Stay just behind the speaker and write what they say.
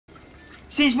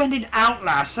Since when did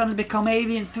Outlast suddenly become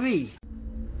Alien 3?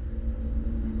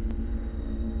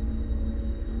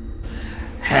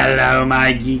 Hello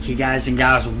my geeky guys and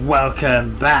gals,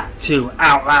 welcome back to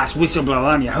Outlast Whistleblower.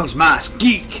 I'm your host Mars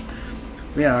Geek.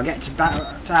 I'll get to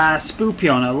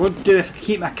spoopy on. I would do if I could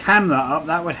keep my camera up,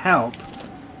 that would help.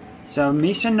 So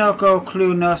Misa no go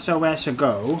clue no so where to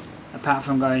go, apart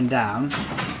from going down.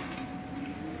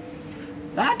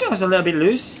 That door's a little bit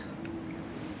loose.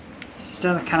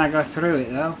 Still can I go through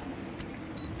it though?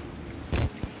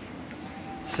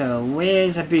 So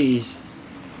where's a beast?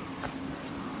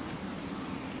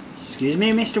 Excuse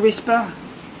me, Mr. Whisper?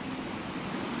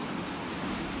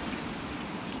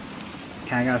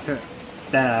 Can't go through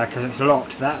there because it's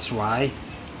locked, that's why.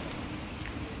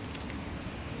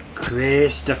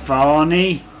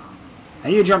 Christophany? Are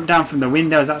you dropped down from the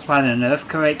windows? That's why there's an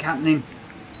earthquake happening.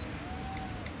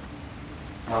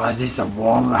 Or is this the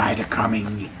War Rider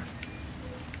coming?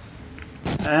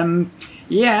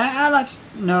 Yeah, I'd like to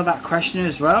know that question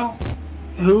as well.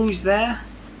 Who's there?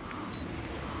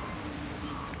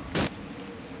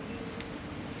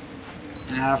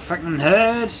 I freaking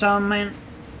heard something.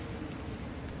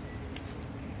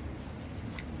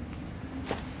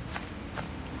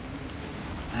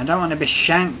 I don't want to be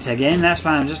shanked again, that's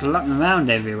why I'm just looking around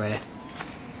everywhere.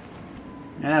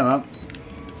 Oh well.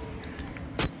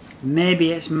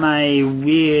 Maybe it's my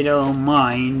weird old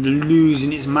mind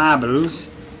losing its marbles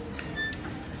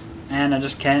and I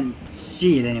just can't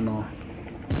see it anymore.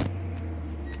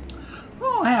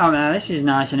 Oh hell no, this is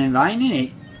nice and inviting, isn't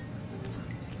it?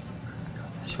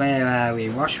 So where are we?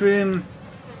 Washroom,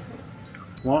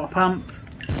 water pump,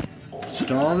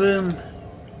 storeroom.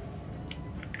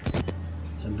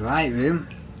 It's a bright room.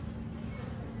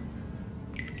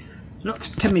 Looks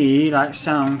to me like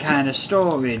some kind of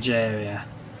storage area.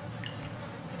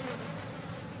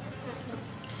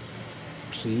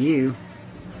 Pew.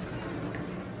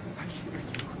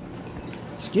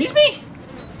 Excuse me?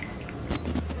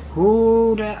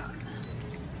 Who the...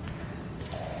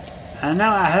 I know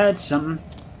I heard something.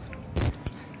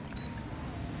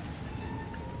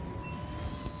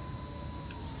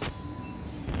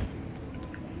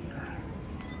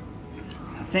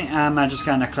 I think I'm just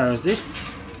going to close this.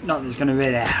 Not that it's going to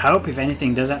really help if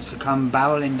anything does actually come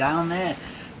barreling down there,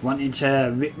 wanting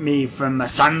to rip me from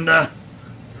asunder.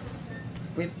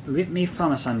 Rip me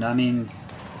from asunder, I mean...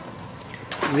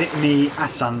 Rip me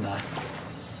asunder.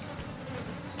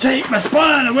 Take my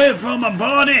spine away from my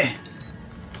body!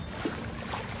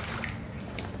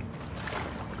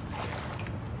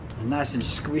 Nice and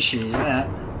squishy, is that?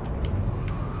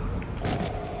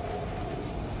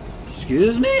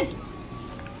 Excuse me?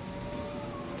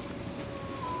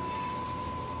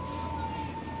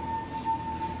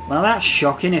 Well, that's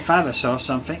shocking if I ever saw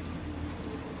something.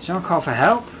 Someone call for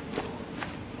help?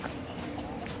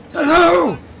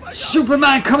 Hello!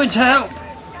 Superman coming to help!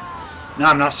 No,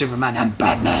 I'm not Superman, I'm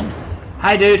Batman.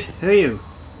 Hi dude, who are you?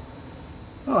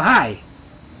 Oh, hi.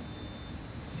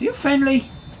 Are you friendly?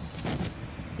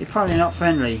 You're probably not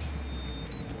friendly.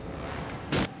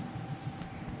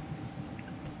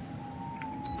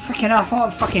 Freaking, I thought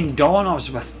the fucking doorknobs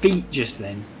were feet just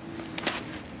then.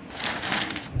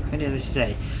 What did it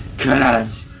say?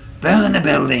 Killers! Burn the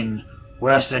building!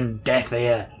 Worse than death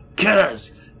here!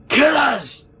 Killers!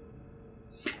 Killers!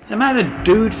 Is am I the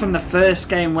dude from the first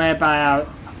game whereby I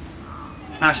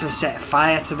actually set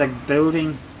fire to the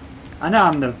building? I know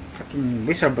I'm the fucking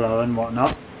whistleblower and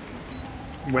whatnot.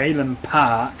 Wayland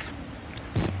Park.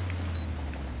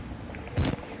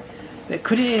 But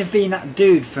could it have been that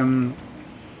dude from...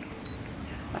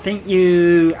 I think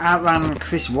you outran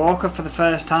Chris Walker for the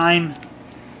first time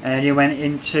and you went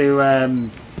into a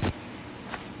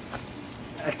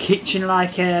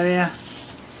kitchen-like area.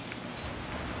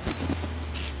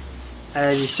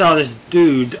 You saw this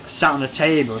dude sat on the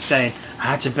table saying, I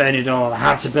had to burn it all, I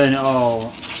had to burn it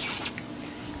all.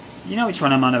 You know which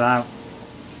one I'm on about.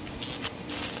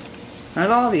 And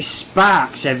with all these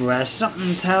sparks everywhere,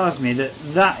 something tells me that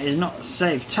that is not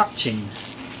safe touching.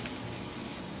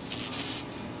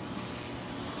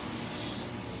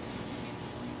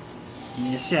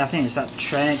 You see, I think it's that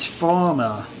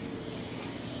transformer.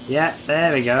 Yeah,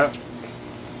 there we go.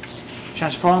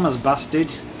 Transformer's busted.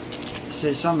 So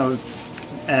it's on the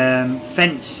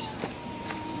fence.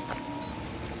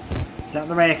 Is that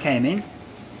the way I came in? I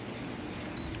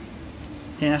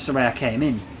think that's the way I came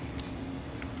in.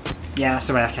 Yeah, that's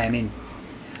the way I came in.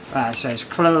 Right, so let's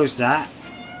close that.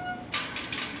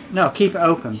 No, keep it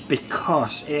open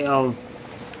because it'll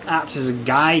act as a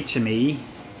guide to me.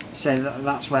 So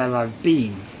that's where I've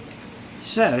been.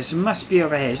 So, it must be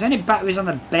over here. Is there any batteries on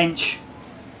the bench?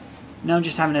 No,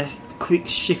 just having a quick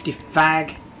shifty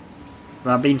fag.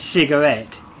 Well, I mean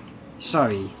cigarette.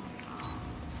 Sorry.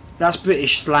 That's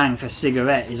British slang for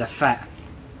cigarette, is a fat.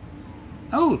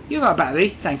 Oh, you got a battery,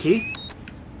 thank you.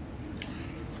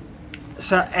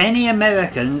 So any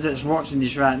Americans that's watching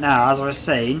this right now, as I was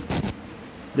saying,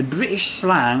 the British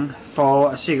slang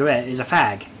for a cigarette is a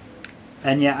fag.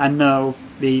 And yet I know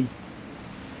the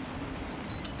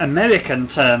American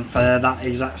term for that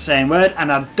exact same word,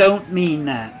 and I don't mean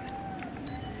that.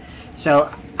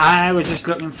 So I was just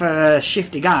looking for a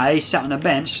shifty guy sat on a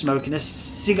bench smoking a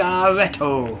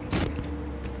cigaretto.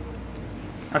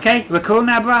 Okay, we're cool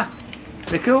now, bruh?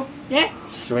 We're cool? Yeah?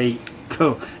 Sweet.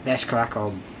 Cool. Let's crack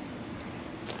on.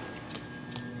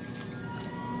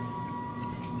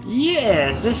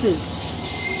 Yes, this is...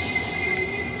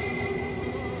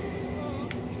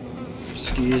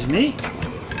 Excuse me?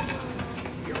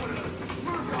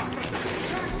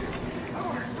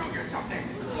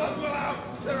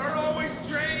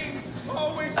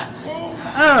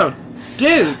 Oh,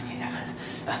 dude!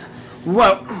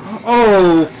 Whoa!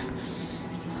 Oh!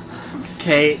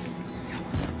 Okay.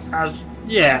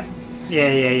 Yeah.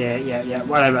 Yeah.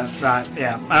 Whatever. Right.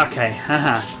 Yeah. Okay.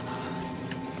 Haha.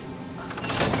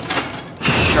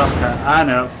 Shocker. I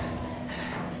know.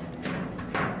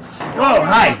 Whoa!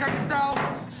 Hi.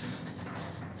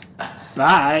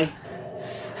 Bye.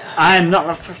 I'm not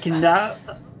a fucking. The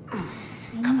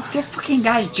fucking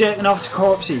guy's jerking off to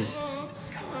corpses.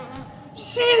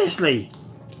 Seriously?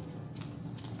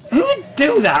 Who would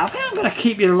do that? I think I'm gonna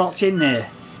keep you locked in there.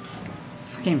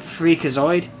 Fucking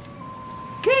freakazoid.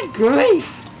 Good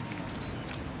grief.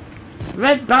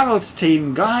 Red Barrels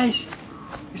team, guys.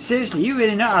 Seriously, you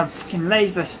really know how to fucking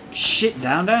lays this shit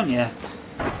down, don't you?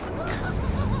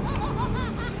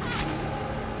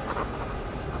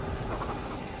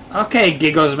 Okay,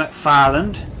 Giggles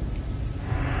McFarland.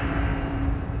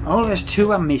 Oh, there's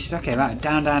two I missed. Okay, right,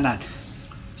 down.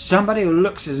 Somebody who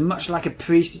looks as much like a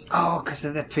priest as... Oh, because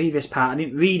of the previous part. I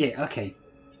didn't read it. Okay.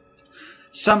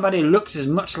 Somebody who looks as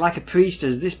much like a priest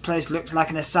as this place looks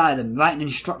like an asylum, writing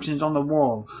instructions on the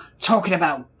wall, talking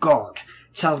about God,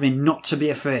 tells me not to be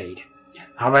afraid.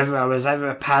 However, I was ever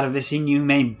a part of this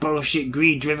inhumane bullshit,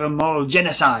 greed-driven moral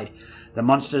genocide. The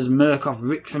monsters Murkoff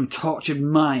ripped from tortured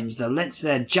minds, the lengths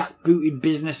their jackbooted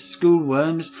business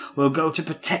schoolworms will go to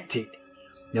protect it.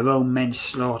 Their own men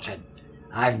slaughtered.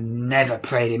 I've never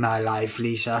prayed in my life,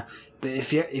 Lisa, but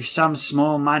if some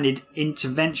small-minded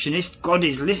interventionist God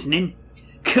is listening,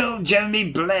 kill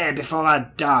Jeremy Blair before I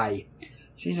die.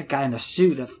 He's a guy in the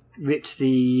suit that rips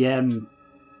the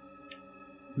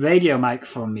radio mic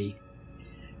from me.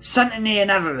 Santony and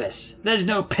avarice. There's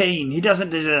no pain he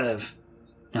doesn't deserve.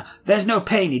 No, there's no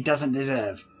pain he doesn't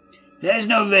deserve. There's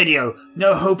no radio,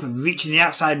 no hope of reaching the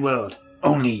outside world.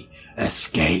 Only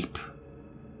escape.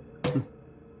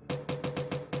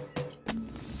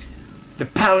 The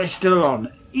power is still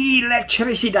on.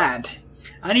 Electricidad.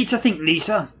 I need to think,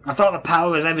 Lisa. I thought the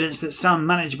power was evidence that some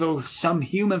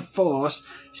human force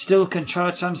still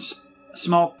controlled some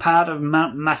small part of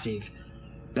Mount Massive.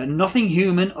 But nothing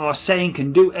human or sane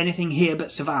can do anything here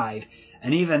but survive,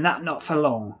 and even that not for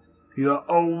long. You are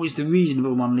always the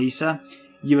reasonable one, Lisa.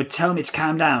 You would tell me to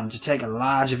calm down, to take a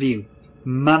larger view.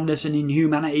 Madness and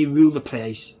inhumanity rule the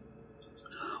place.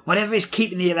 Whatever is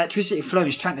keeping the electricity flowing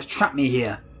is trying to trap me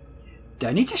here. Do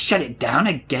I need to shut it down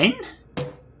again?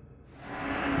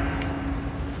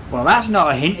 Well, that's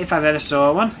not a hint if I've ever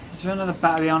saw one. Is there another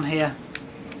battery on here?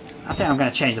 I think I'm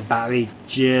going to change the battery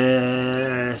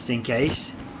just in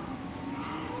case.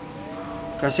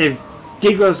 Because if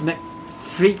Giggles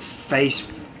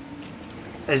McFreakface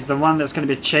is the one that's going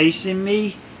to be chasing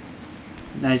me.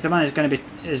 No, he's the one that's going to be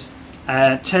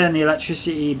turn the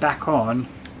electricity back on.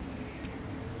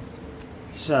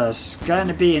 So it's going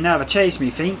to be another chase,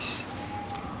 methinks.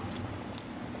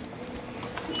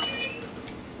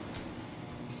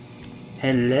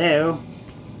 Hello.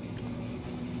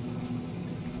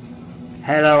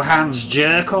 Hello, Hans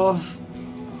Jerkov.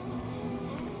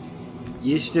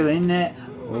 You still in there?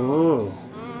 Oh.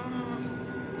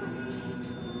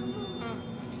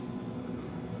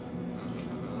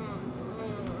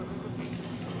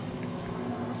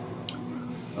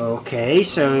 Okay,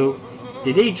 so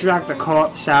did he drag the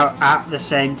corpse out at the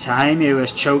same time he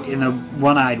was choking the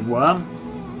one-eyed worm?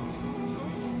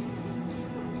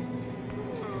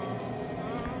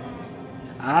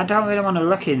 I don't really want to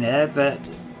look in there, but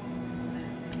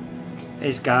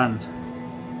he's gone.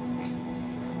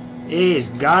 He's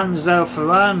gonzo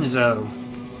Franzo.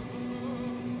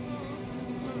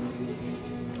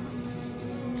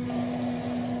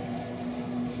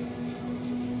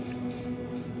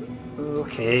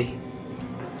 Okay.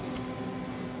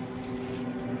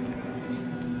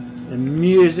 The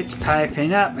music's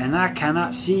piping up and I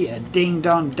cannot see a ding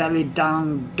dong dally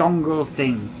dong dongle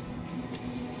thing.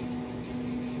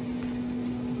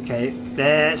 Okay,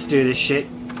 let's do this shit.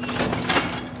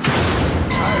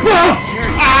 Whoa!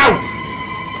 Ow!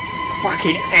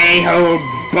 Fucking a-hole,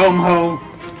 bumhole.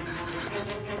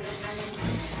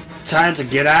 Time to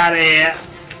get out of here.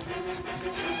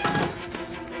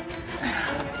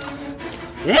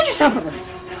 Did I just open the...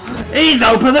 He's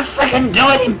opened the frickin'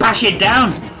 door, didn't bash it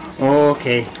down.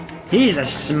 Okay, he's a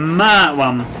smart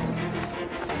one.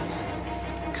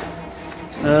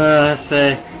 Let's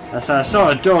see. So I saw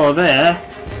a door there.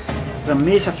 So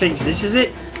Misa thinks this is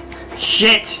it.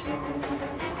 Shit!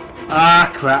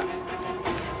 Ah, crap.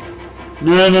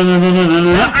 No, no, no, no, no, no,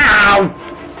 no. Ow!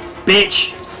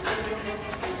 Bitch!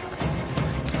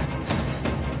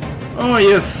 Oh,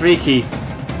 you're freaky.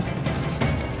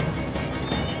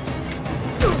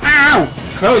 Ow!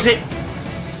 Close it!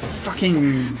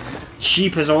 Fucking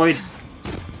cheapazoid.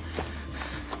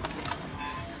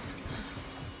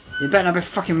 You better not be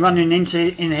fucking running in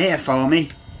here for me.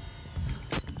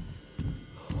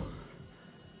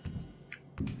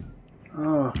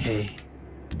 Okay.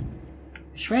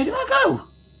 Which way do I go?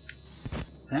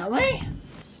 That way?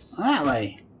 Or that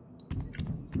way?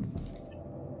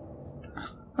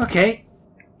 Okay.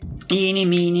 Eeny,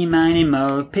 meeny, miny,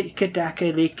 mo,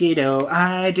 pick-a-dack-a, licky-do.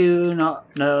 I do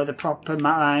not know the proper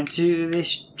rhyme to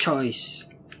this choice.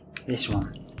 This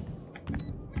one.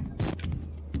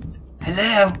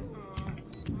 Hello?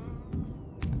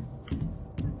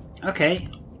 Okay.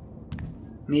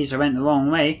 Means I went the wrong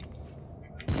way.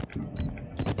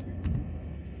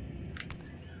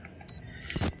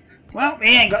 Well, we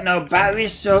ain't got no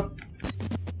batteries, so...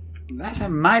 That's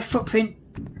my footprint.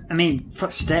 I mean,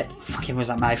 footstep. Fucking was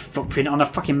that my footprint on a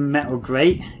fucking metal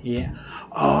grate? Yeah.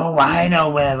 Oh, I know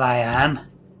where I am.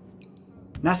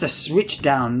 That's a switch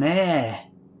down there.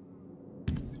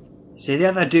 See, the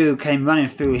other dude came running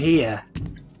through here.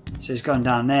 So he's gone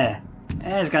down there.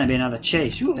 There's going to be another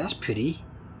chase. Ooh, that's pretty.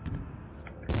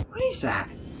 What is that?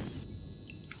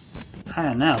 I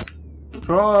don't know.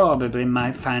 Probably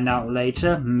might find out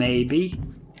later. Maybe.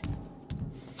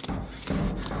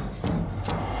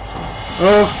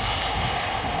 Oh!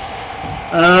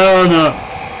 Oh no!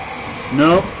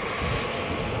 No!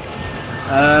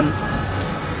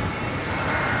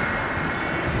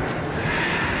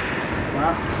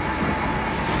 What?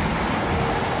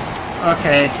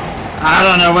 Okay. I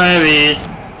don't know where he is.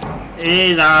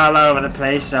 He's all over the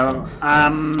place, so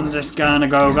I'm just gonna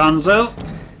go gonzo.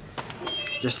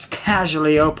 Just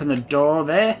casually open the door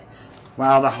there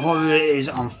while the horror is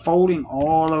unfolding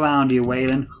all around you,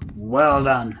 Waylon. Well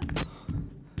done.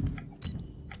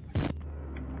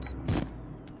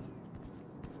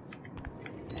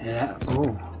 Yeah,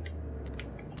 oh.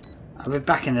 Are we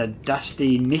back in the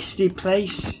dusty, misty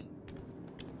place?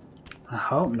 I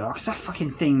hope not, because that fucking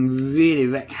thing really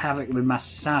wreaked havoc with my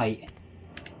sight.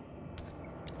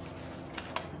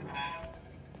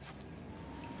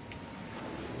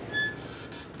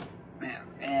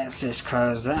 Let's just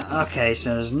close that. Okay,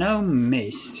 so there's no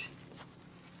mist.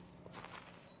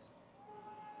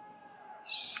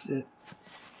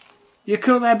 You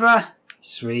cool there, bruh?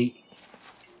 Sweet.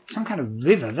 Some kind of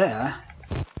river there.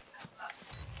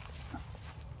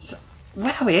 So,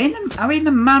 where are we? Are we in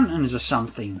the mountains or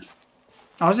something?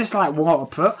 Or is this like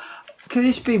water could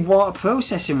this be water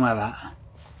processing where we're at?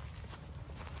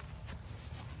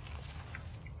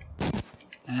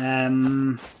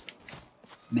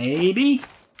 Maybe?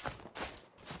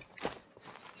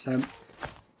 So,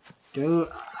 I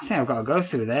think I've got to go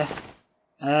through there.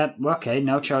 Okay,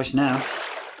 no choice now.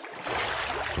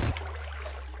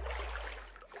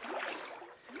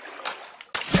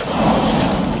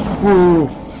 Whoa!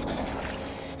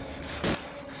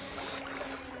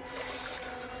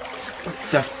 What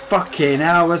the fucking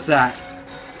hell was that?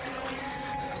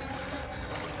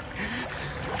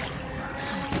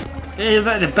 There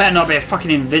better not be a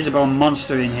fucking invisible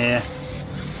monster in here.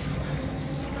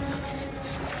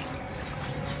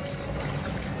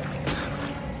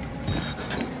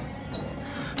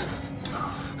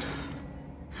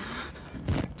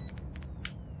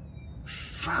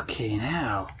 Fucking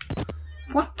hell.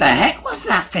 What the heck was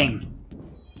that thing?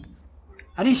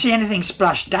 I didn't see anything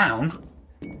splash down.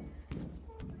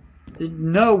 There's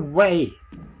no way.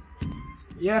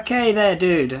 You okay there,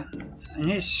 dude? And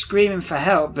you're screaming for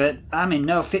help, but I'm in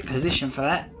no fit position for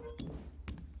that.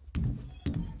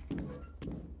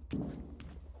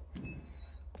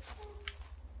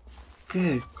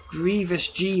 Good grievous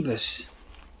jeebus.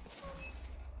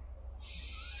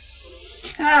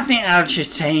 I think I'll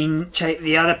just take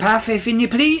the other path, if you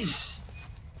please.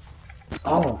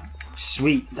 Oh, sweet.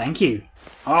 Sweet, thank you.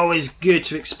 Always good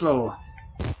to explore.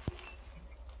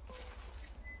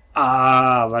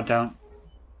 Ah, I don't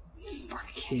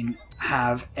fucking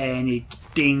have any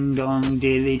ding-dong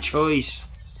dilly choice.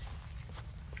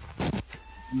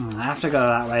 I have to go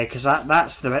that way, because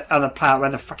that's the other part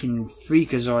where the fucking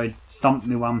freakazoid thumped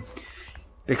me one.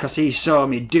 Because he saw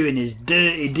me doing his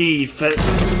dirty deed for...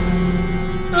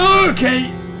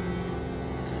 Okay!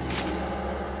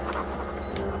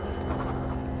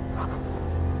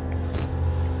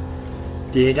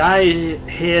 Did I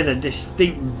hear the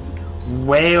distinct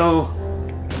wail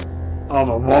of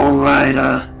a wall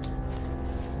rider?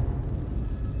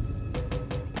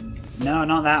 No,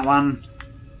 not that one.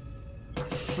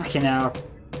 Freaking hell.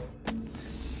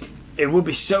 It would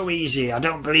be so easy, I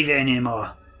don't believe it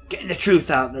anymore. Getting the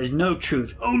truth out, there's no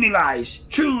truth, only lies.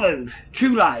 True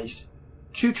lies.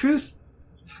 True truth?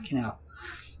 Fucking hell.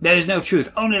 There is no truth,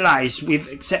 only lies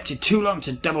we've accepted too long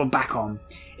to double back on.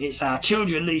 It's our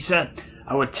children, Lisa.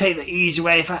 I would take the easy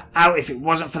way out if it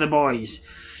wasn't for the boys.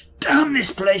 Damn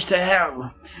this place to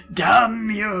hell. Damn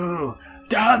you.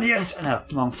 Damn you. No,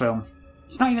 wrong film.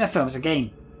 It's not even a film, it's a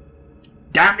game.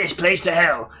 Damn this place to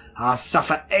hell. I'll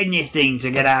suffer anything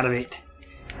to get out of it.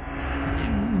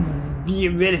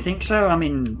 You really think so? I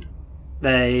mean,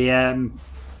 the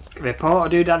reporter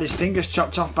dude had his fingers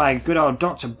chopped off by good old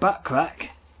Dr. Buttcrack.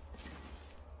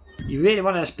 You really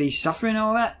want us to be suffering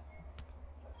all that?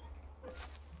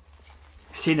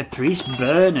 See the priest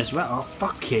burn as well? Oh,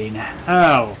 fucking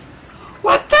hell.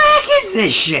 What the heck is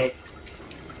this shit?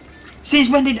 Since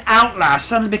when did Outlast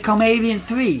suddenly become Alien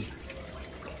 3?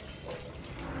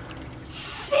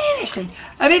 Seriously?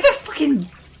 I mean, the fucking...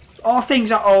 all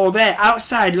things are all there.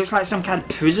 Outside looks like some kind of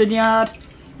prison yard.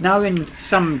 Now we're in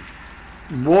some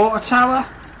water tower.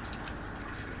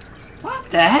 What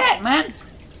the heck, man?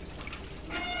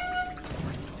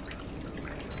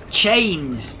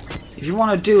 Chains. If you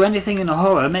want to do anything in a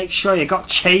horror, make sure you got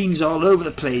chains all over the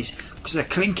place. Because the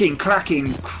clinking,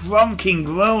 clacking, cronking,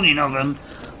 groaning of them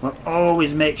will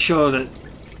always make sure that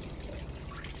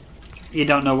you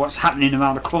don't know what's happening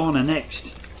around the corner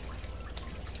next.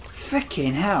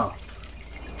 Freaking hell.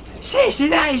 Seriously,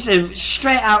 that is a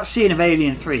straight out scene of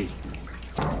Alien 3.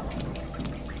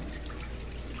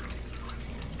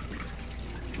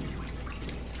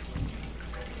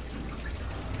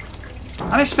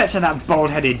 I'm expecting that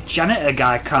bald-headed janitor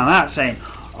guy come out saying,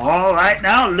 "Alright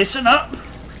now, listen up.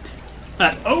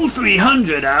 At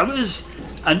 0300 hours,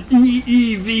 an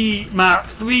EEV Mark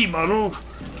III model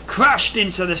crashed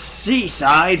into the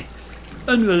seaside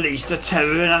and released a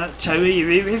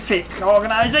terrific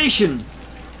organism.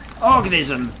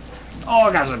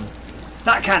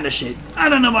 That kind of shit. I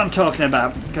don't know what I'm talking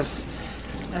about, because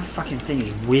that fucking thing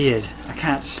is weird. I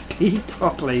can't speak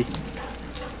properly.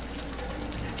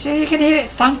 See, you can hear it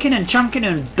thunking and chunking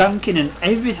and dunking and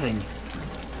everything.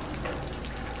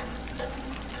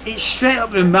 It straight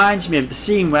up reminds me of the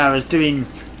scene where I was doing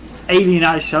Alien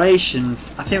Isolation.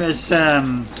 I think it was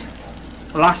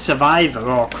Last Survivor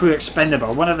or Crew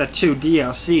Expendable, one of the two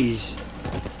DLCs.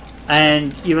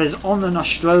 And you was on the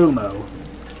Nostromo.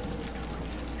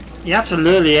 You had to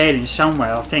lure the alien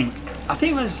somewhere, I think. I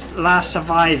think it was Last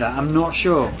Survivor, I'm not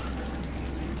sure.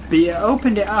 But you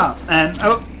opened it up and...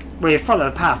 oh, well, you follow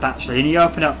the path actually, and you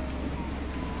open up.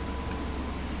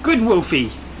 Good Wolfie.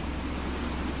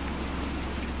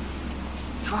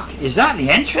 Fuck, is that the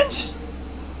entrance?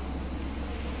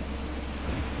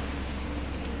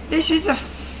 This is a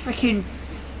freaking...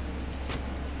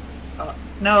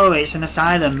 no, it's an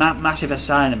asylum, massive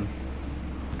asylum.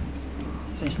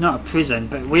 So it's not a prison,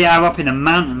 but we are up in the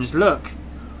mountains, look.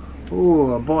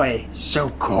 Oh boy,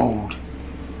 so cold.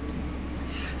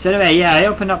 So anyway, yeah, I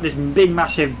opened up this big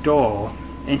massive door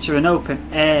into an open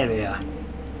area.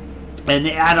 And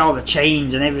it had all the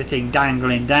chains and everything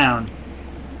dangling down.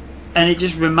 And it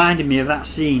just reminded me of that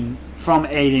scene from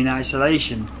Alien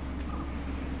Isolation.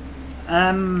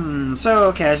 So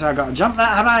okay, so I got to jump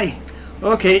that, have I?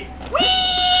 Okay.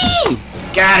 Whee!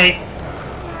 Got it!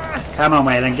 Come on,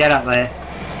 Waylon, get up there.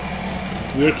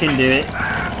 You can do it.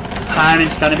 The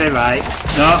timing's gonna be right.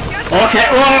 No. Okay,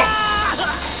 whoa!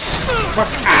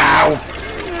 Ow!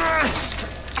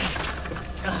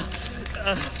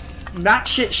 That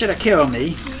shit should have killed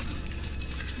me.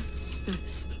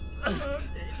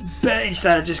 But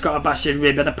instead I just got a busted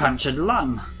rib and a punctured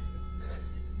lung.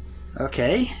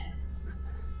 Okay.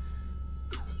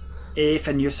 If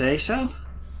and you say so.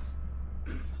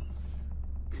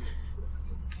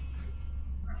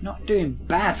 Not doing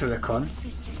bad for a con.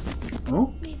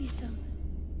 Oh? Maybe some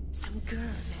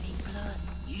girls that ain't blood.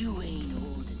 You ain't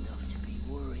old enough to be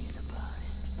worrying about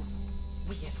it.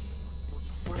 We have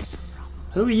worse problems.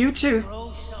 Who are you two?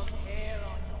 Grow some hair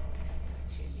on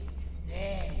you, Jimmy.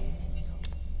 Then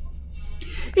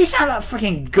He's not that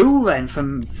freaking ghoul then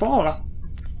from Fallout.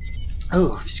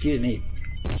 Oh, excuse me.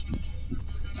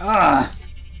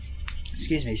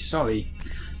 Excuse me, sorry.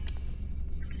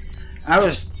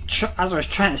 As I was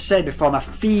trying to say before, my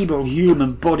feeble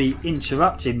human body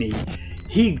interrupted me.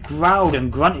 He growled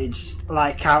and grunted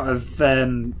like out of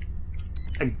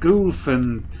a ghoul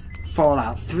from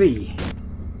Fallout 3.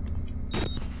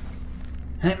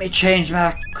 Let me change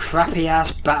my crappy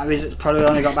ass batteries. It's probably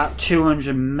only got about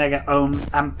 200 mega ohm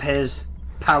amperes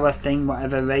power thing,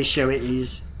 whatever ratio it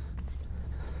is.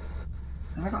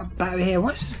 Have I got a battery here?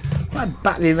 What are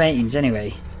battery ratings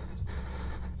anyway?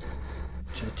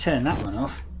 So turn that one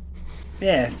off.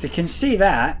 Yeah, if you can see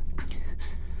that.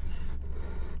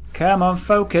 Come on,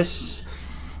 focus.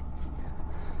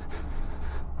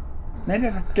 Maybe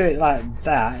if I do it like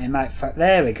that, it might.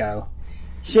 There we go.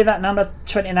 See that number,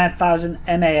 29,000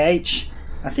 mAh?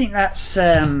 I think that's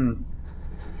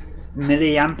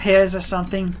milliamperes or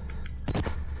something.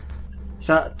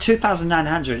 So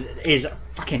 2,900 is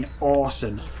fucking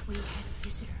awesome. If we had a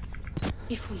visitor,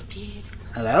 if we did,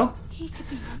 Hello? he could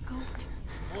be our goat.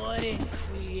 what in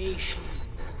creation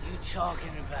you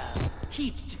talking about?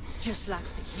 He just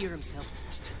likes to hear himself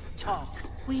talk.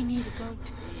 We need a goat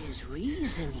There's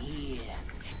reason here.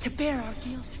 to bear our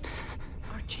guilt,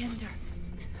 our gender,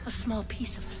 a small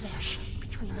piece of flesh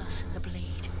between us and the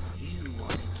blade. You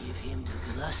want to give him to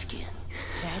Gluskin.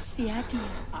 That's the idea.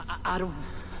 I don't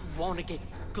want to get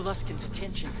Gluskin's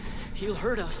attention. He'll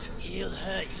hurt us. He'll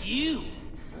hurt you.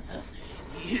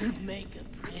 You'd make a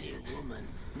pretty woman.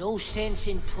 No sense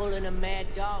in pulling a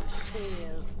mad dog's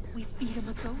tail. We feed him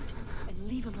a goat and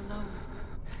leave him alone.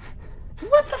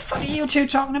 What the fuck are you two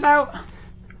talking about?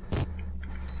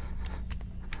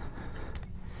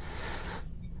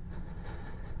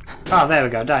 Oh, there we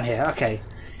go, down here, okay.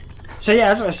 So yeah,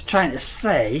 as I was trying to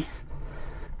say,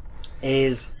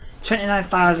 is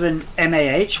 29,000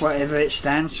 mAh, whatever it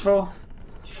stands for.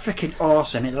 Freaking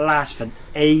awesome, it lasts for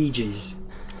ages.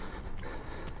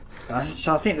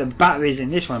 So I think the batteries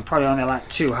in this one probably only like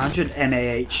 200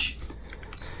 mAh.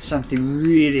 Something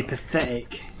really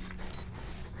pathetic.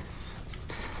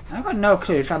 I've got no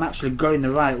clue if I'm actually going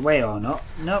the right way or not.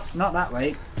 Nope, not that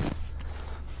way.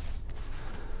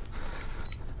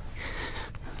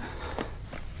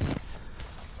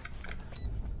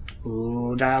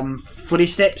 Ooh, damn footy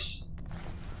steps.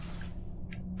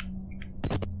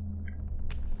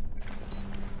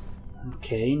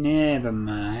 Okay, never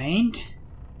mind.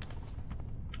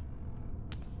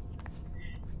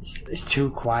 It's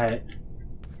too quiet.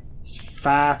 It's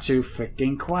far too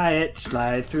freaking quiet.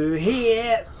 Slide through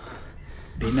here.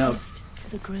 Be no. For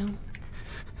the groom.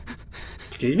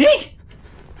 Excuse me?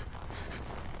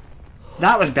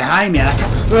 That was behind me and I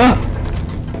can't. Ugh!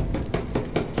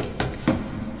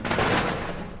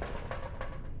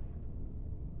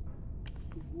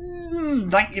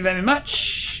 Thank you very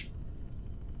much.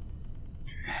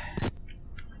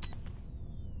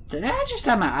 Did I just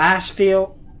have my ass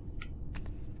felt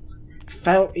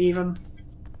even?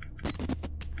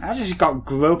 I just got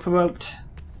grope roped.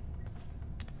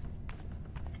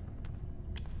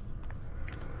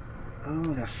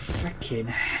 Oh, the freaking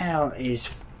hell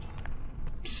is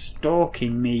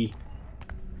stalking me.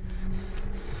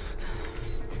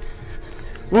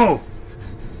 Whoa!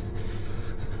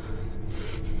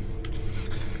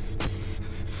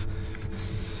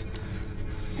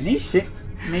 Can he see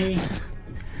me?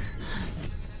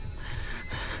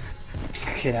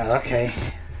 Fucking hell, okay.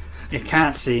 You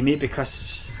can't see me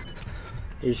because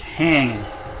he's hanging.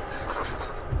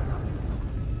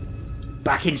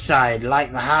 Back inside.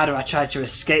 Like the harder I try to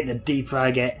escape, the deeper I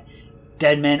get.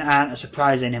 Dead men aren't a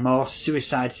surprise anymore.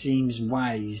 Suicide seems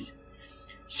wise.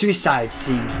 Suicide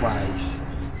seems wise.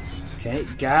 Okay,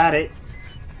 got it.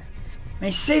 My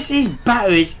sissy's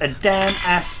batteries are damn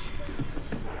ass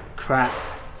crap.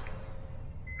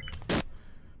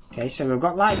 Okay, so we've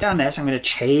got light down there, so I'm going to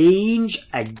change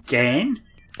again.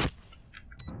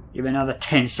 Give it another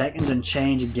 10 seconds and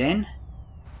change again.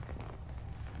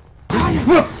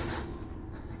 Whoa!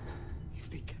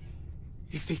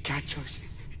 If they catch us,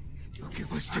 you'll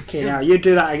give us to Okay, now you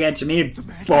do that again to me,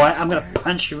 boy. I'm going to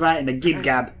punch you right in the gib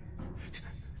gab.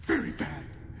 Very bad.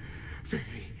 Very,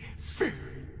 very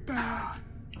bad.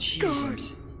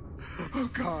 Jesus. Oh,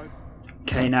 God.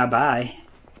 Okay, now bye.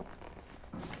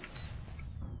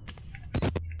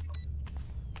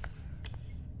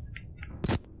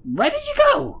 Where did you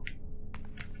go?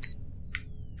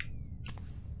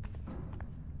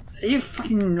 Are you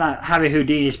fucking like Harry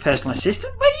Houdini's personal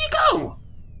assistant? Where did you go?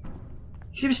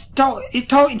 He was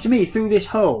talking to me through this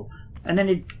hole. And then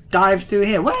he dived through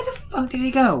here. Where the fuck did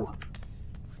he go?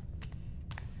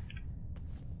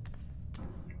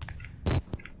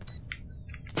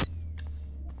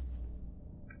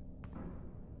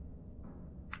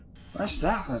 What's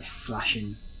that that's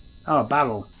flashing? Oh, a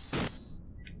barrel.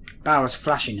 Barrel's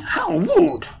flashing. How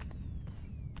rude!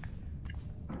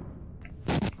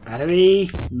 Battery.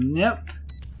 Nope.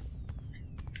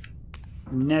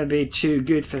 Never be too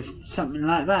good for something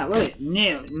like that, will it?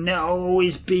 No, no,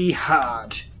 always be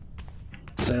hard.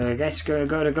 So I guess gotta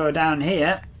go down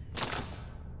here.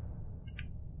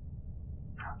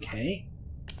 Okay.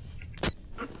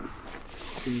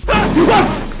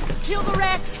 Kill the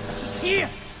rats! He's here!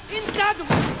 Inside the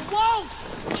walls!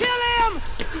 Kill him!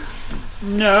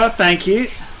 No, thank you.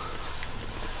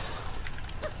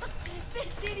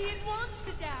 This idiot wants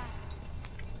to die.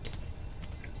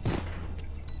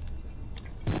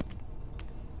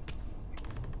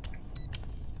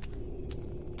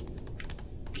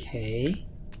 Okay.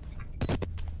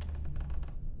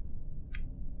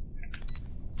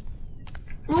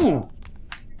 Ooh!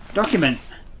 Document.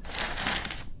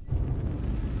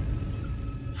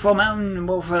 From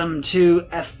Wolfram to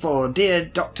F4. Dear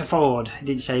Dr. Ford. I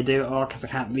didn't say do it all because I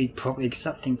can't read properly because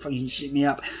that thing fucking shit me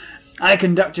up. I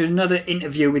conducted another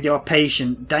interview with your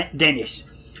patient,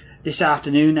 Dennis, this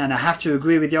afternoon, and I have to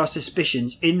agree with your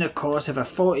suspicions. In the course of a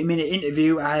 40-minute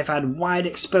interview, I have had wide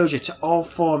exposure to all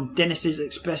four of Dennis's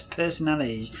expressed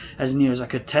personalities, as near as I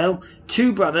could tell.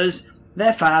 2 brothers,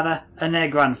 their father, and their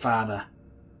grandfather.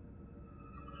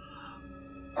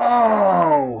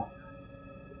 Oh!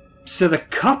 So the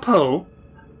couple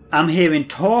I'm hearing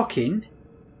talking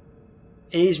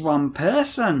is one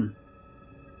person.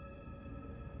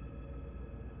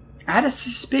 I had a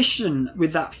suspicion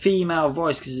with that female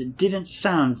voice because it didn't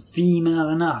sound female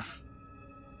enough.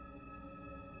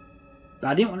 But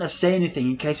I didn't want to say anything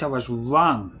in case I was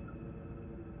wrong.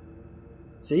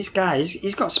 So this guy,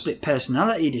 he's got split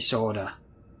personality disorder.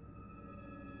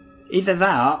 Either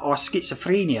that or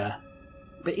schizophrenia.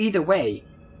 But either way,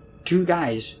 2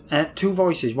 guys, 2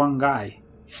 voices, 1 guy.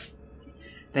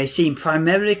 They seem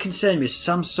primarily concerned with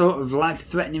some sort of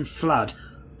life-threatening flood,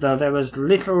 though there was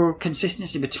little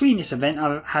consistency between this event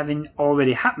having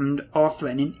already happened or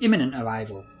threatening imminent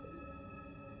arrival.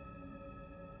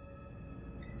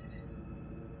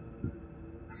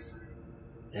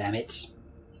 Damn it.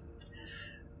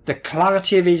 The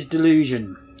clarity of his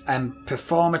delusion and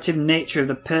performative nature of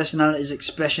the personality's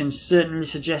expression certainly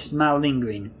suggests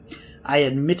malingering. I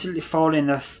admittedly fall in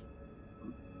the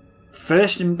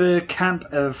Furstenberg camp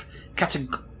of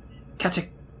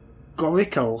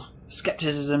categorical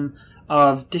skepticism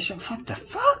of what the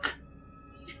fuck?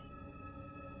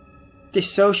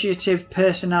 Dissociative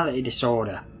personality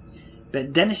disorder.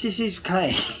 But Dennis's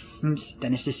claim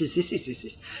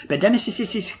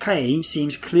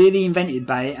seems clearly invented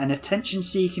by an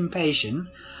attention-seeking patient,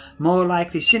 more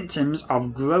likely symptoms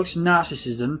of gross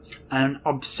narcissism and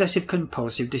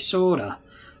obsessive-compulsive disorder.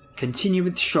 Continue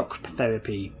with shock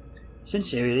therapy.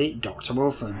 Sincerely, Dr.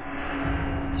 Wolfram.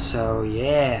 So,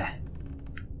 yeah.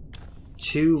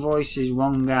 2 voices,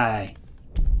 1 guy.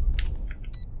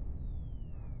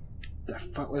 The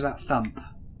fuck was that thump?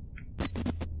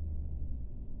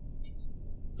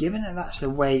 Given that that's the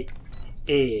way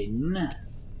in, I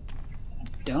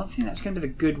don't think that's going to be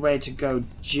the good way to go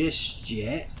just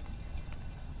yet.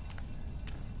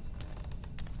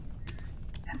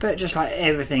 But just like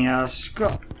everything else,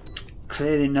 got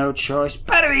clearly no choice.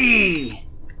 Battery!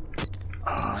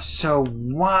 Oh, so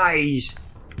wise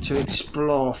to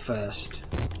explore first.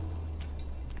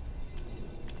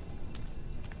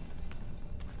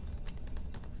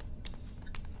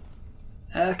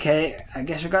 Okay, I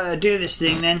guess we've got to do this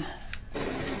thing then.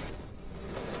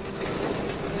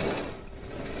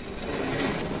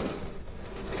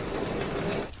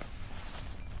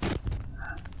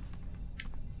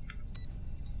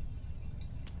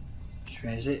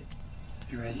 Where is it?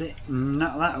 Where is it?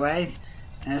 Not that way.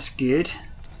 That's good.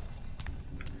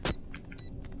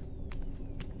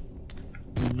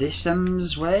 This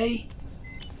way?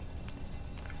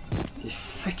 This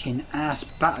freaking ass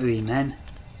battery, man.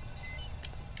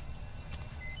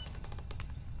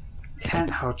 Can't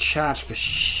hold charge for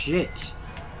shit.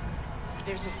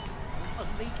 There's a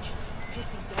leak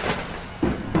pissing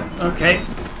down. Okay.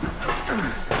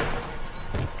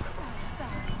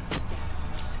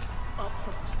 Up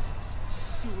from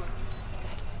sewer.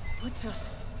 Puts us.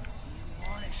 You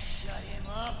want to shut him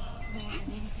up? More than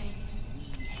anything,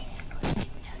 We have an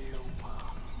interloper.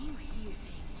 you hear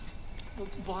things.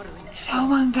 Water in It's all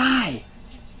 1 guy.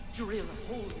 drill a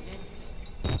hole in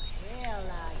anything. Hell,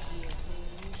 I hear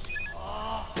things.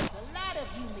 Oh, a lot of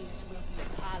you may as well be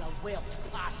hollow whelped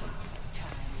possum.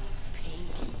 Tiny,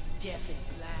 pinky, deaf and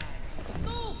blind.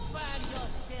 Go find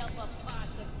yourself a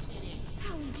possum titty.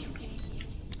 How would you get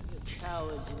it? You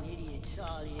cowards and idiots,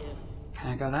 all you.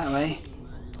 Can I go that way?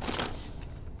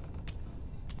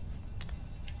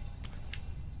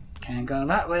 Can't go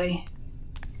that way.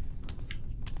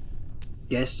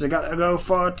 Guess I gotta go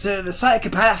forward to the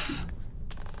psychopath.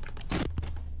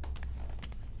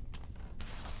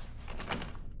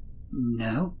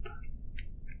 Nope.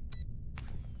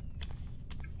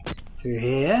 Through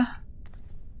here.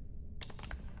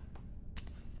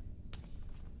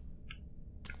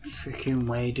 Freaking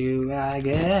way do I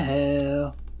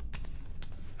go?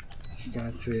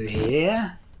 Go through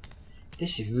here.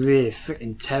 This is really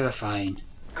freaking terrifying.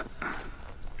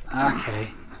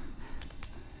 Okay.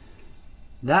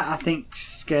 That I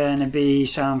think's gonna be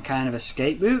some kind of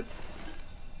escape route.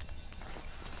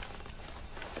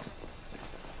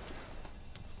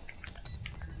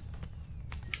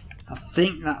 I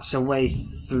think that's a way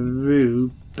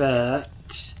through, but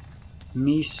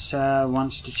Misa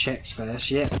wants to check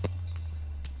first, yep.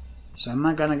 So am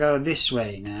I gonna go this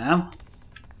way now?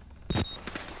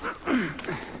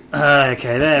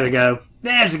 Okay, there we go.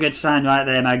 There's a good sign right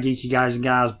there, my geeky guys and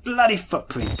gals. Bloody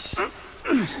footprints.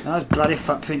 Those bloody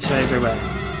footprints are everywhere.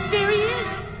 There he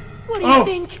is! What do you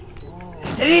think?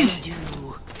 It is!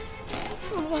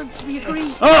 For once we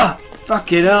agree. Oh!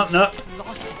 Fuck it up, no.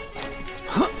 Lost it.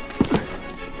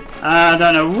 I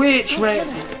don't know which way.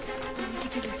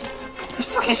 This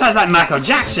fucking sounds like Michael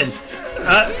Jackson.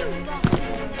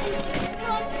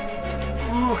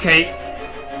 Okay.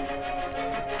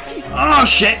 Oh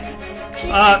shit!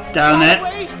 Down there.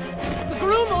 The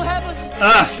groom will have us. Shut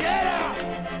up!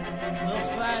 We'll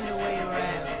find a way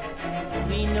around.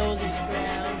 We know this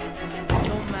ground.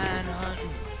 Don't mind hunting.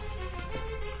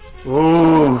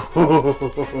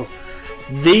 Oh,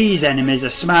 these enemies are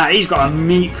smart. He's got a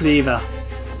meat cleaver.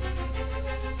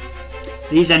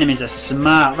 These enemies are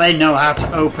smart. They know how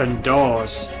to open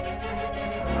doors.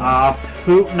 Ah,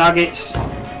 poop nuggets.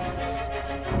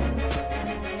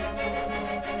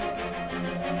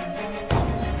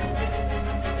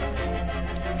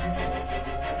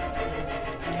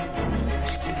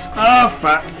 Oh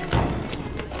fuck!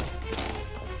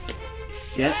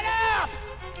 Shit. Shut up!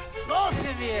 Both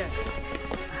of you!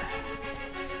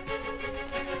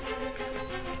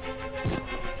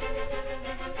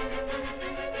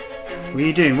 What are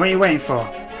you doing? What are you waiting for?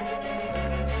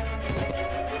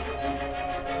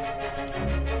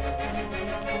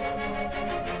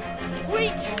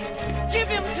 Wait! Give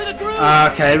him to the groom!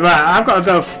 Okay, right. I've got to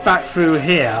go back through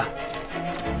here.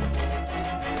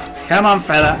 Come on,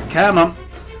 fella. Come on.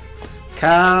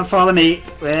 Come follow me.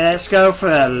 Let's go for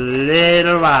a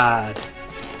little ride.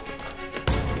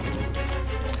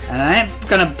 And I ain't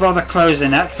gonna bother closing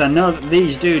that because I know that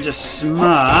these dudes are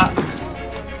smart.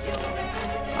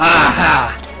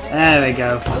 Aha! There we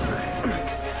go.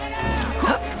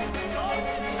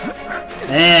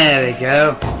 There we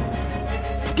go.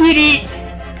 Did it!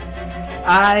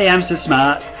 I am so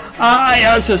smart. I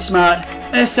am so smart.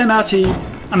 SMRT.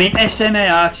 I mean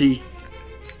SMART.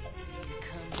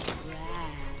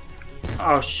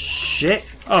 Oh shit!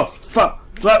 Oh fuck!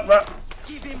 What?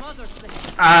 Give him other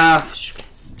flesh.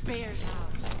 Spares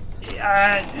ours.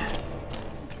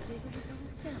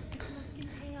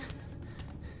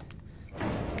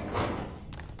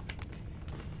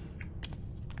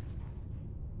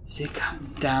 Is he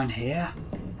come down here?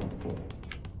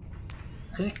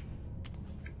 Is he?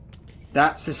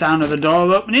 That's the sound of the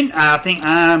door opening. I think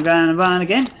I'm gonna run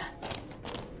again.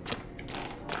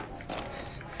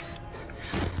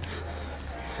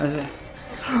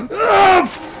 Oh,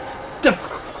 the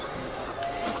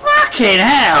fucking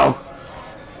hell!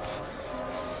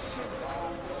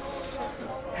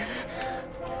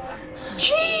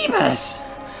 Jeebus!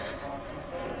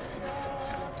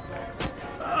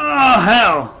 Oh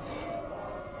hell!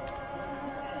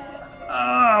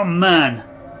 Oh man!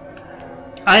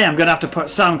 I am gonna have to put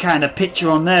some kind of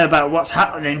picture on there about what's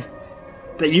happening.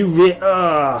 But you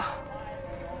oh.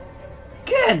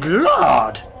 Good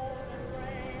lord!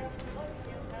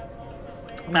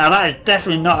 Now that is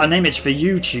definitely not an image for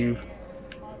YouTube.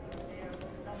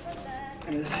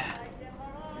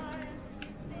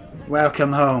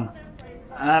 Welcome home.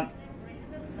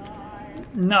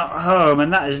 Not home,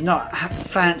 and that is not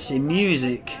fancy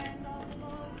music.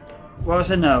 What was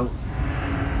the note?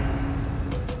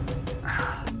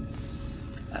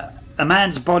 A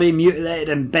man's body mutilated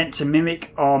and bent to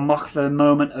mimic or mock the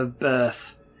moment of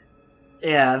birth.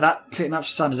 Yeah, that pretty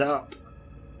much sums it up.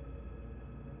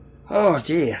 Oh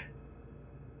dear.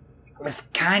 The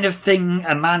kind of thing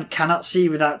a man cannot see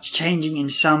without changing in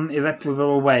some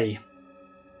irreparable way.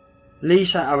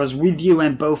 Lisa, I was with you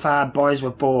when both our boys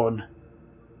were born.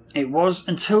 It was,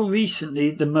 until recently,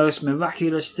 the most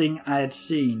miraculous thing I had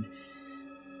seen.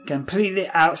 Completely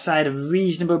outside of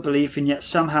reasonable belief and yet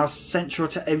somehow central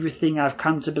to everything I've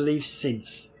come to believe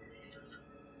since.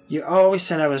 You always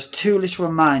said I was too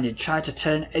literal-minded, tried to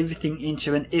turn everything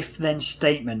into an if-then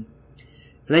statement.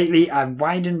 Lately, I've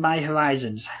widened my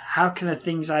horizons. How can the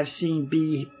things I've seen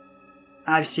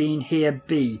here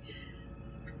be?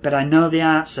 But I know the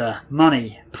answer.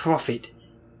 Money, profit.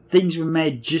 Things were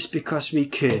made just because we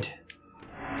could.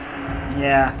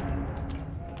 Yeah.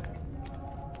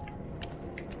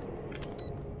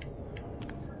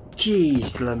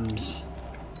 Jeez, Lums.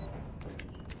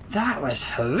 That was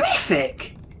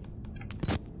horrific!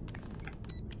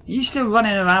 You still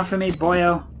running around for me,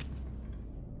 boyo?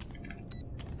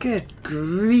 Good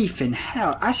grief in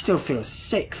hell, I still feel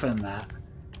sick from that.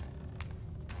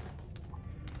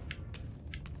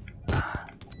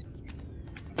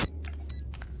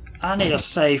 I need a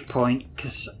save point,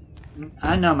 because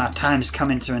I know my time's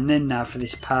coming to an end now for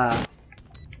this part.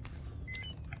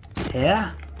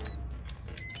 Here?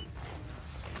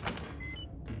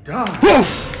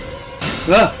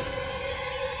 Whoa!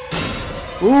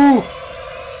 Ooh!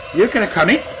 You gonna come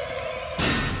in?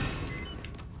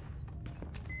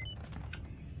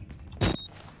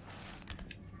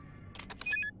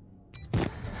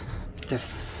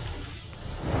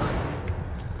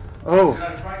 Oh! Did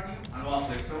I frighten you? I'm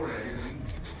awfully sorry I didn't.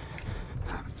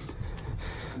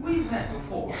 We've met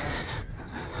before.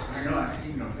 I know I've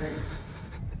seen your face.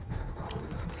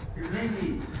 You made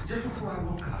me just before I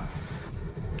woke up.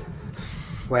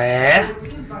 Where? It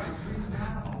seems like a dream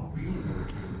now, being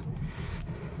with you.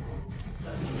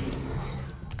 Let me see.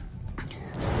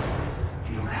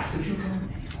 You don't have to be alone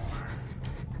anymore.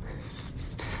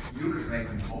 You could make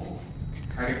me whole.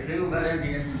 I could feel that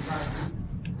emptiness inside me.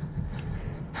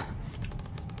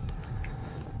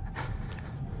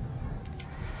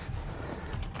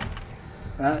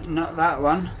 Not that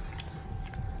one.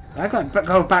 I got to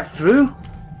go back through?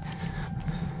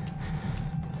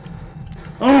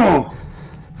 Oh!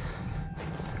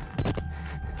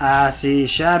 I see a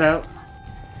shadow.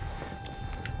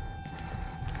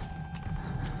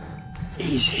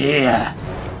 He's here.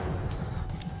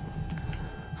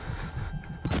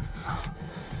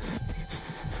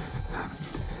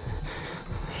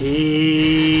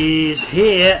 He's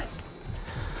here.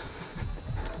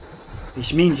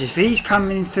 Which means if he's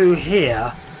coming through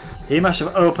here, he must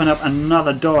have opened up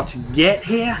another door to get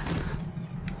here.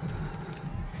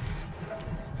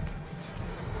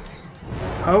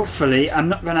 Hopefully, I'm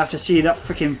not going to have to see that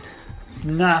freaking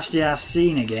nasty ass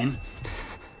scene again.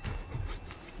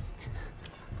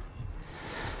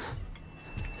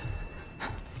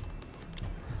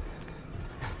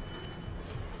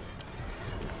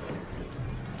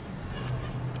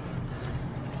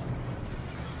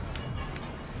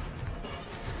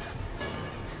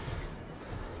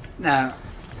 Now,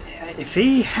 if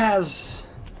he has...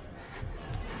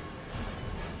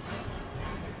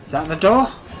 Is that the door?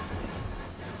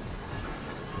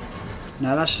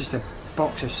 No, that's just a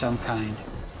box of some kind.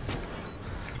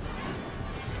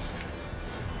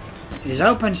 He's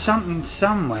opened something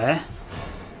somewhere.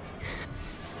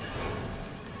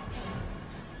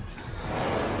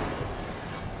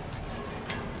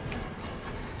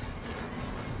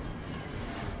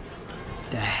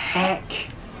 The heck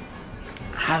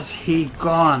has he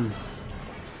gone?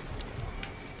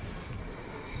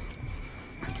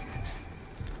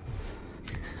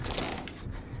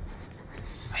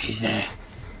 He's there.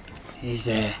 He's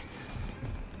there.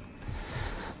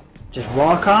 Just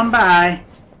walk on by.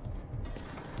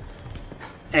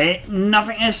 Ain't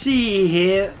nothing to see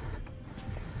here.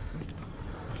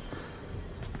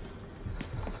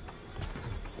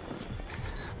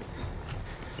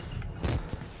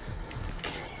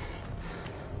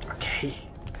 Okay.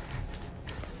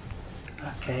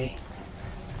 Okay.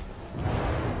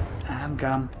 I'm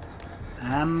gone.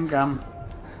 I'm gone.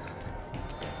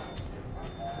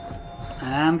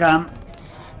 I'm gone.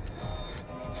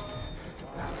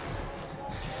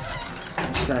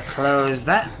 Just gotta close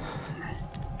that.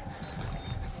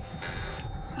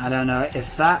 I don't know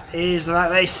if that is the right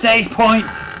way. Save point!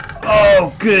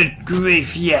 Oh, good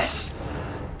grief, yes!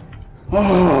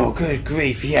 Oh, good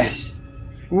grief, yes!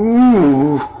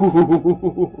 Ooh!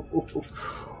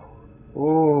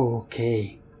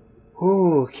 Okay.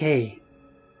 Okay.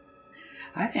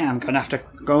 I think I'm going to have to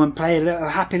go and play a little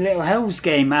Happy Little Hells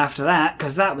game after that,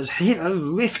 because that was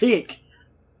horrific.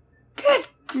 Good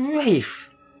grief.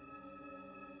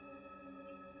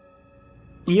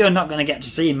 you're not going to get to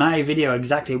see in my video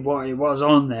exactly what it was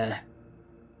on there.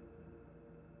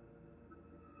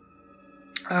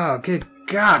 Oh, good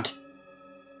God.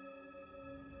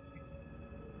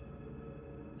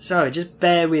 Sorry, just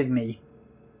bear with me.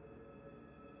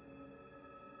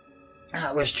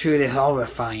 That was truly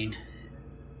horrifying.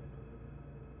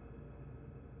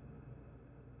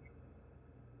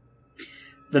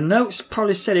 The notes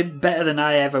probably said it better than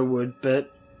I ever would,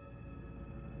 but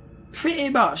pretty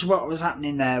much what was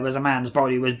happening there was a man's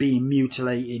body was being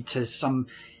mutilated to some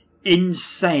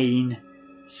insane,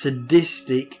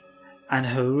 sadistic and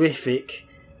horrific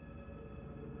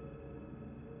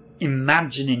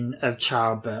imagining of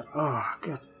childbirth. Oh,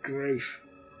 good grief.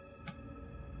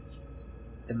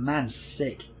 The man's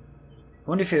sick. I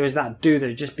wonder if it was that dude that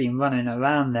had just been running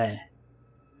around there.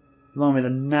 The one with a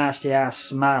nasty ass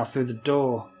smile through the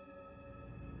door.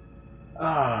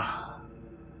 Ah. Oh.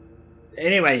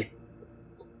 Anyway,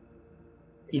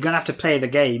 you're going to have to play the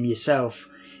game yourself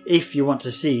if you want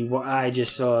to see what I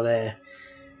just saw there.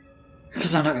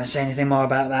 Because I'm not going to say anything more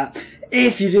about that.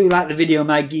 If you do like the video,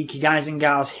 my geeky guys and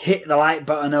gals, hit the like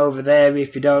button over there.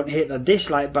 If you don't, hit the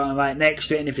dislike button right next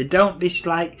to it. And if you don't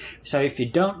if you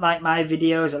don't like my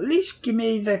videos, at least give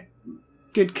me the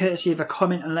good courtesy of a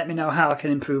comment and let me know how I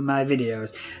can improve my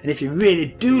videos. And if you really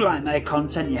do like my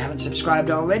content and you haven't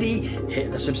subscribed already,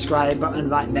 hit the subscribe button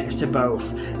right next to both.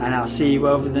 And I'll see you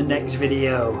over the next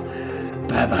video.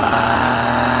 Bye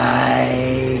bye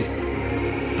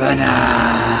for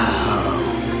now.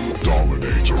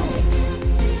 Dominator.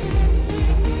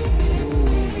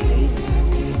 Okay.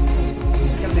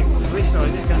 Is it going to be Chris or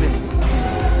is it going to be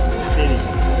Billy?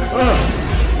 Oh!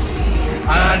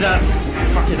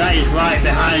 Fucking that is right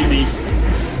behind me.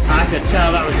 I could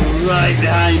tell that was right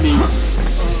behind me.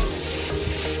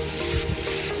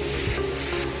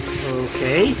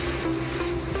 Okay.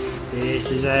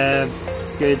 This is a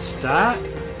good start.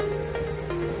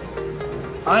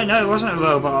 Oh no, it wasn't a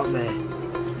robot up there.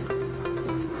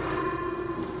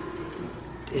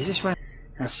 Is this where...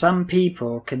 Now some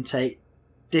people can take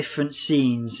different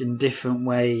scenes in different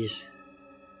ways.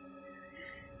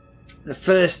 The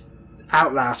first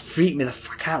Outlast freaked me the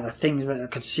fuck out. The things that I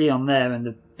could see on there and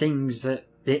the things that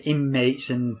the inmates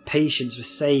and patients were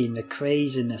saying, the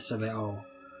craziness of it all.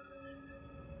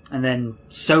 And then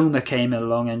Soma came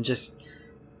along and just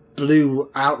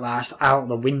blew Outlast out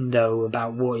the window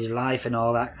about what is life and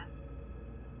all that.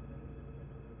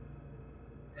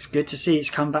 It's good to see it's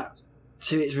come back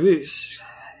to its roots.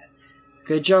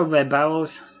 Good job, Red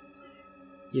Barrels.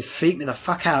 You freaked me the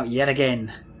fuck out yet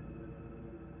again.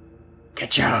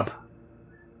 Good job.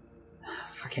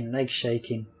 Fucking leg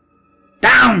shaking.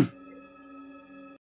 Down!